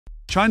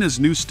China's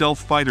new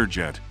stealth fighter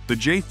jet, the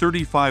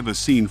J-35A, is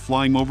seen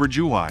flying over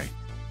Zhuhai.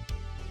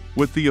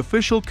 With the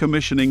official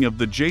commissioning of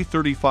the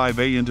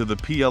J-35A into the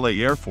PLA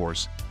Air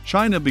Force,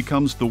 China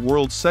becomes the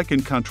world's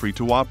second country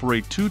to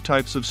operate two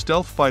types of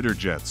stealth fighter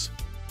jets.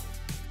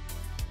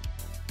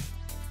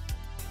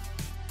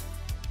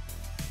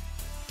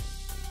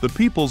 The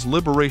People's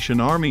Liberation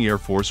Army Air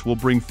Force will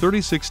bring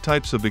 36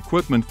 types of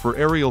equipment for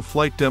aerial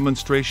flight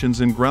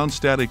demonstrations and ground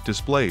static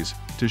displays,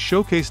 to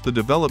showcase the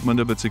development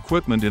of its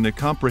equipment in a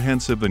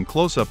comprehensive and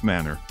close-up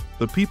manner,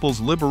 the People's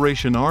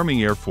Liberation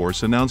Army Air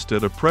Force announced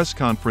at a press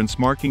conference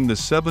marking the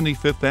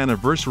 75th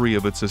anniversary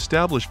of its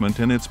establishment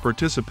and its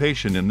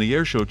participation in the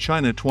Airshow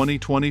China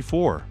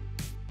 2024.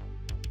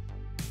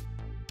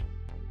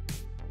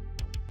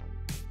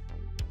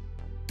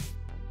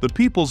 The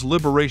People's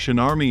Liberation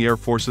Army Air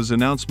Force's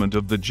announcement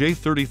of the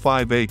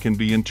J-35A can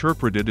be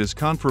interpreted as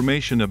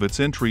confirmation of its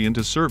entry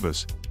into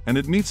service, and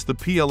it meets the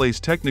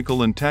PLA's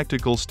technical and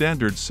tactical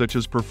standards such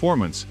as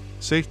performance,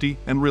 safety,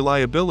 and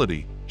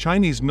reliability,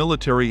 Chinese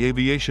military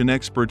aviation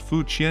expert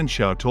Fu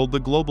Qianxiao told the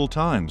Global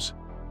Times.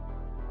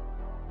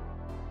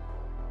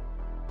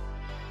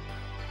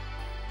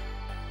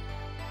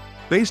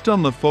 Based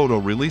on the photo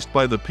released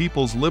by the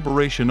People's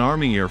Liberation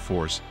Army Air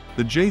Force,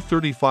 the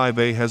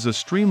J-35A has a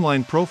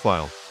streamlined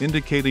profile,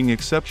 indicating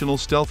exceptional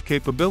stealth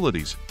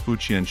capabilities, Fu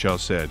Qianxiao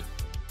said.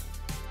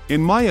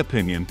 In my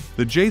opinion,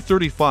 the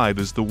J-35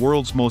 is the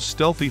world's most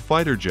stealthy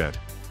fighter jet,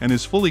 and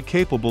is fully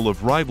capable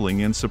of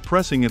rivaling and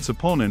suppressing its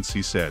opponents,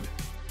 he said.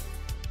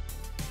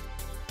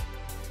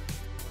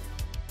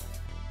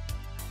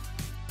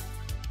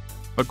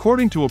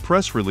 According to a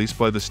press release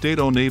by the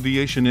state-owned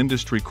Aviation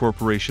Industry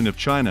Corporation of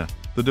China,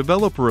 the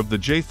developer of the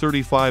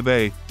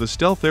J-35A, the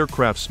stealth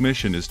aircraft's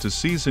mission is to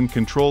seize and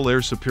control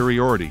air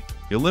superiority,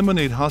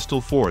 eliminate hostile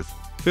fourth,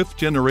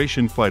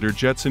 fifth-generation fighter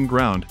jets and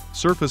ground,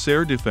 surface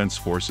air defense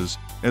forces,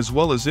 as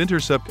well as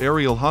intercept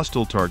aerial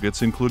hostile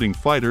targets including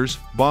fighters,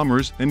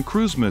 bombers, and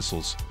cruise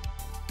missiles.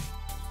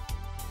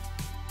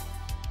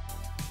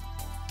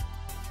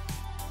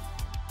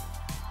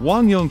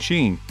 Wang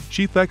Yongqing,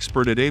 chief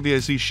expert at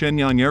Aviation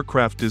Shenyang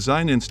Aircraft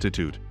Design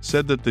Institute,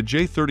 said that the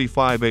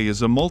J-35A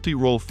is a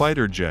multi-role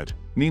fighter jet,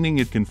 meaning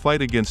it can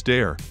fight against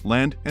air,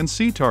 land, and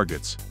sea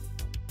targets.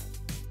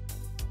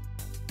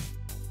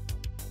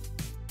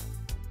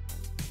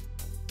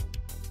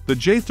 The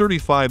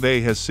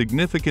J-35A has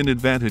significant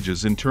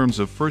advantages in terms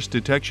of first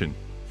detection,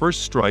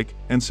 first strike,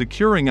 and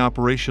securing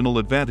operational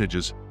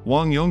advantages,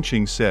 Wang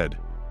Yongqing said.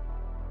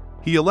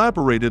 He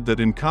elaborated that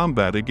in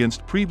combat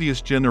against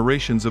previous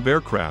generations of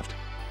aircraft,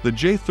 the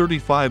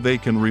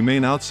J-35A can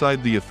remain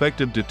outside the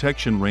effective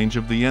detection range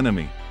of the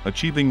enemy,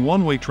 achieving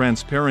one-way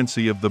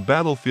transparency of the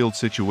battlefield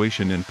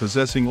situation and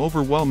possessing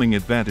overwhelming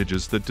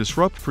advantages that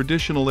disrupt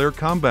traditional air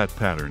combat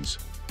patterns.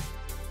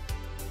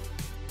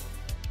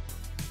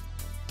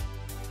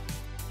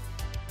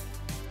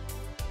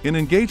 In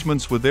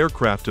engagements with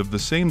aircraft of the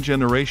same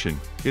generation,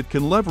 it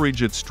can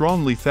leverage its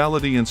strong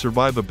lethality and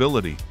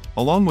survivability,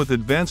 along with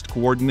advanced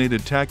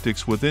coordinated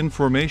tactics within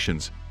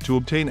formations, to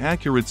obtain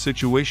accurate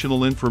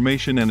situational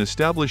information and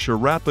establish a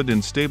rapid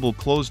and stable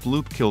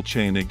closed-loop kill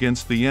chain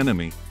against the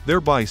enemy,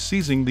 thereby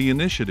seizing the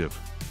initiative.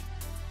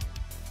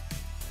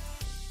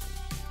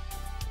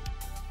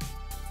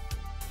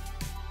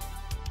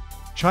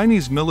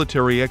 Chinese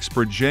military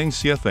expert Zhang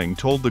Xiefeng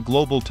told the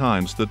Global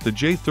Times that the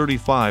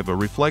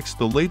J-35A reflects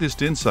the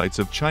latest insights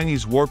of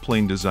Chinese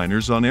warplane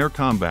designers on air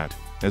combat,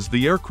 as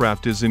the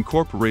aircraft is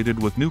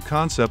incorporated with new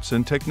concepts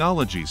and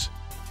technologies.